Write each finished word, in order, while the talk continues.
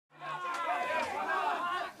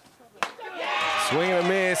Swing and a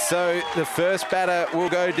miss, so the first batter will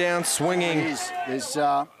go down swinging. There's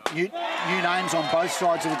new names on both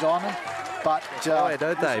sides of the diamond, but...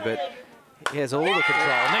 don't they? But he has all the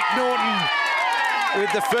control. Nick Norton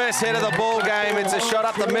with the first hit of the ball game. It's a shot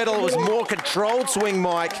up the middle. It was more controlled swing,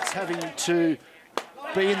 Mike. It's having to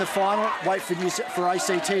be in the final, wait for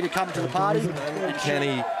ACT to come to the party.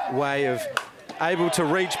 Uncanny way of able to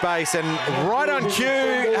reach base, and right on cue,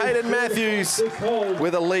 Hayden Matthews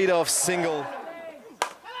with a lead-off single.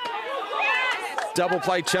 Double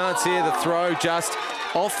play chance here, the throw just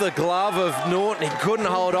off the glove of Norton. He couldn't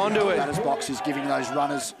hold on to it. Batter's box is giving those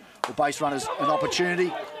runners, or base runners, an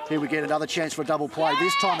opportunity. Here we get another chance for a double play.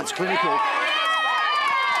 This time it's clinical.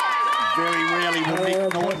 Very rarely will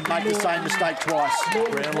Nick Norton make the same mistake twice.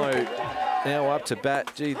 Brownlow now up to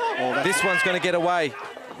bat. Gee, this one's going to get away.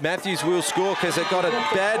 Matthews will score because it got a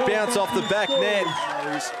bad bounce off the back net.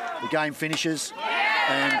 The game finishes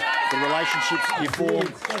and the relationships you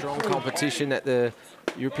form. Strong competition at the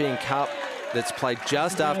European Cup that's played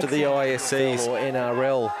just after the ISCs or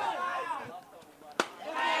NRL.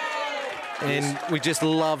 And we just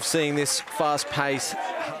love seeing this fast pace.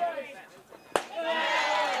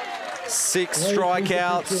 6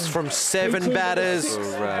 strikeouts from 7 batters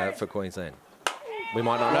for Queensland. We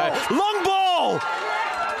might not know. Long ball!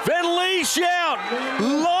 Van Lee shout!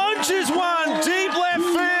 Launches one deep left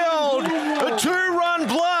field! A 2-run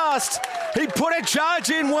blast! He put a charge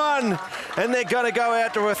in one, and they're going to go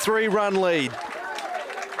out to a 3-run lead.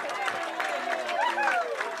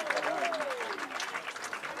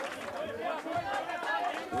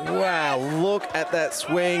 Wow, look at that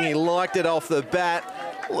swing. He liked it off the bat.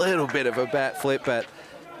 A little bit of a bat flip, but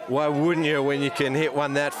why wouldn't you when you can hit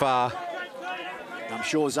one that far? I'm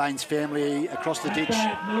sure Zane's family across the ditch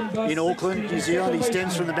in Auckland, New Zealand. He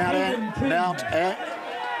stems from the Mount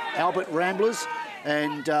Albert Ramblers,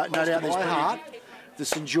 and no doubt there's heart. The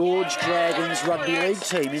St George Dragons rugby league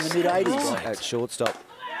team in the mid-80s. At shortstop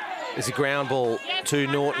is a ground ball to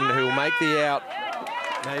Norton, who will make the out.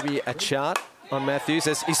 Maybe a chart on Matthews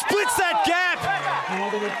as he splits that gap.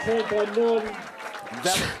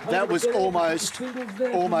 That was almost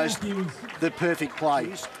the perfect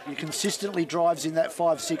play. He consistently drives in that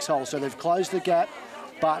 5-6 hole, so they've closed the gap,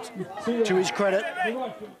 but to his credit.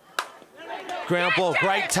 Ground ball,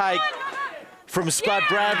 great take from Spud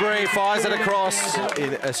Bradbury, fires it across.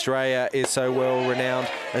 In Australia is so well renowned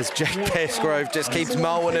as Jack Pesgrove just keeps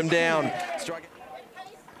mowing him down.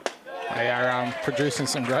 They are producing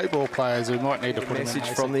some great ball players who might need to put Message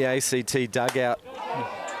from the ACT dugout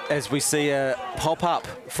as we see a pop-up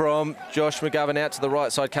from Josh McGovern out to the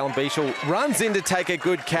right side. Callum Beechel runs in to take a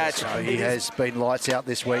good catch. So he has been lights out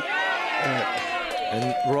this week.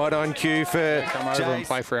 And right on cue for come over and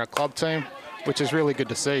play for our club team, which is really good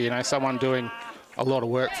to see. You know, someone doing a lot of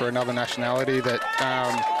work for another nationality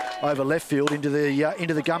that over left field into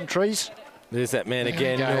the gum trees. There's that man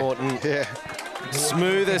again, Norton. Yeah.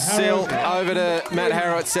 Smooth as silk over to Matt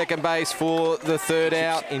Harrow at second base for the 3rd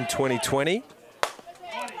out in 2020.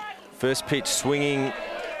 First pitch swinging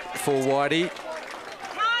for Whitey.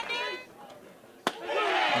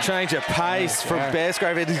 Change of pace from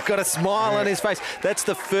Bearsgrove. He's got a smile on his face. That's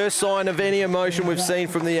the first sign of any emotion we've seen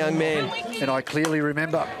from the young man. And I clearly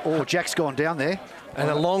remember, Jack's gone down there. And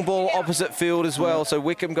a long ball opposite field as well. So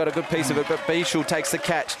Wickham got a good piece of it, but Beechel takes the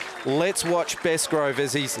catch. Let's watch Bearsgrove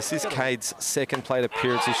as this is Cade's second plate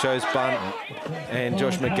appearance. He shows bunt, and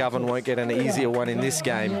Josh McGovern won't get an easier one in this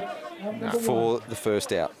game for the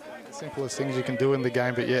first out. Simplest things you can do in the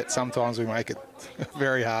game, but yet sometimes we make it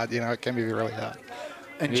very hard. You know, it can be really hard.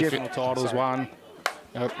 And Jeff titles won.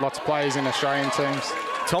 You know, lots of players in Australian teams.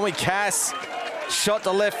 Tommy Cass shot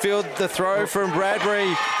to left field. The throw from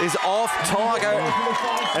Bradbury is off target,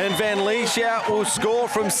 and Van Lieshout will score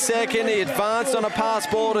from second. He advanced on a pass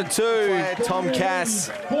ball to 2. Tom Cass.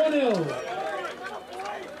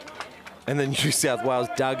 And the New South Wales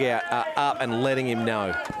dugout are up and letting him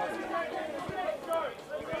know.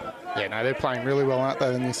 Yeah, no, they're playing really well, aren't they,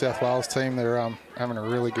 the New South Wales team? They're having a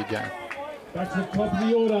really good game.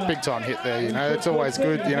 Big time hit there, you know. It's always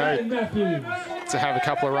good, you know, to have a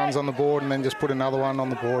couple of runs on the board and then just put another one on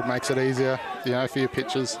the board. Makes it easier, you know, for your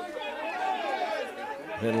pitchers.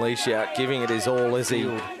 Then Lieshout giving it his all as he...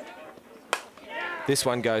 This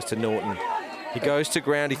one goes to Norton. He goes to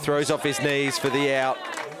ground, he throws off his knees for the out.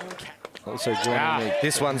 Also joining me.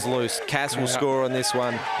 This one's loose. Cass will score on this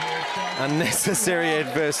one. Unnecessary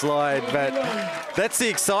adverse slide, but that's the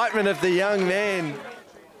excitement of the young man.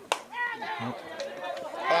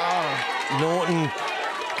 Norton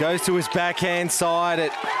goes to his backhand side.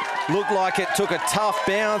 It Looked like it took a tough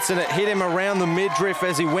bounce and it hit him around the midriff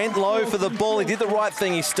as he went low for the ball. He did the right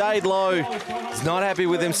thing. He stayed low. He's not happy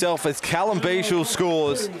with himself as Callum Bichel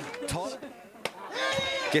scores.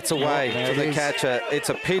 Gets away for the catcher. It's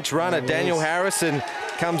a pinch runner. Daniel Harrison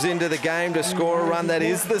comes into the game to score a run. That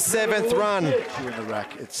is the 7th run. In the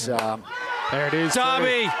rack. It's there it is.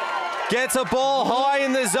 Darby gets a ball high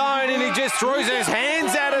in the zone and he just throws his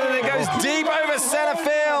hands at it and it goes deep over centre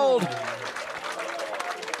field.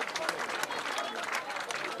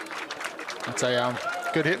 That's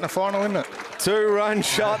a good hit in the final, isn't it? 2-run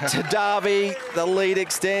shot to Darby. The lead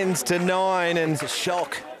extends to 9 and it's a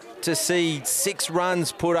shock to see 6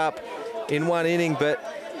 runs put up in 1 inning. But,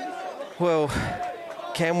 well,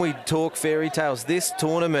 can we talk fairy tales? This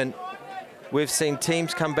tournament, we've seen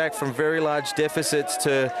teams come back from very large deficits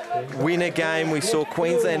to win a game. We saw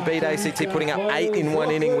Queensland beat ACT putting up 8 in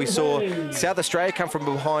 1 inning. We saw South Australia come from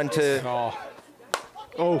behind to...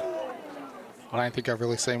 Oh. I don't think I've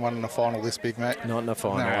really seen one in the final this big, mate. Not in the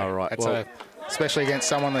final, no, all right. Well, especially against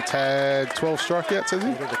someone that's had 12 strikeouts, has he?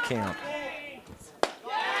 Look at the count.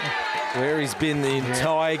 Where he's been the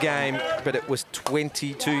entire game, but it was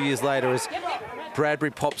 22 years later as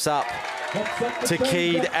Bradbury pops up to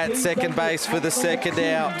Keed at second base for the 2nd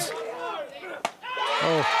out.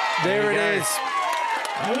 Oh, there it is.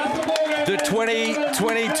 The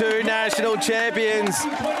 2022 national champions,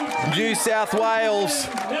 New South Wales.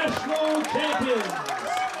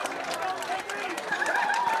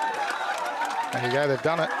 There you go, they've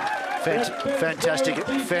done it. fantastic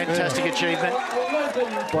achievement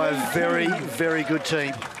by a very, very good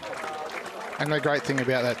team. And the great thing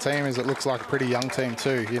about that team is it looks like a pretty young team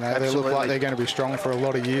too. You know, Absolutely. they look like they're going to be strong for a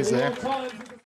lot of years there.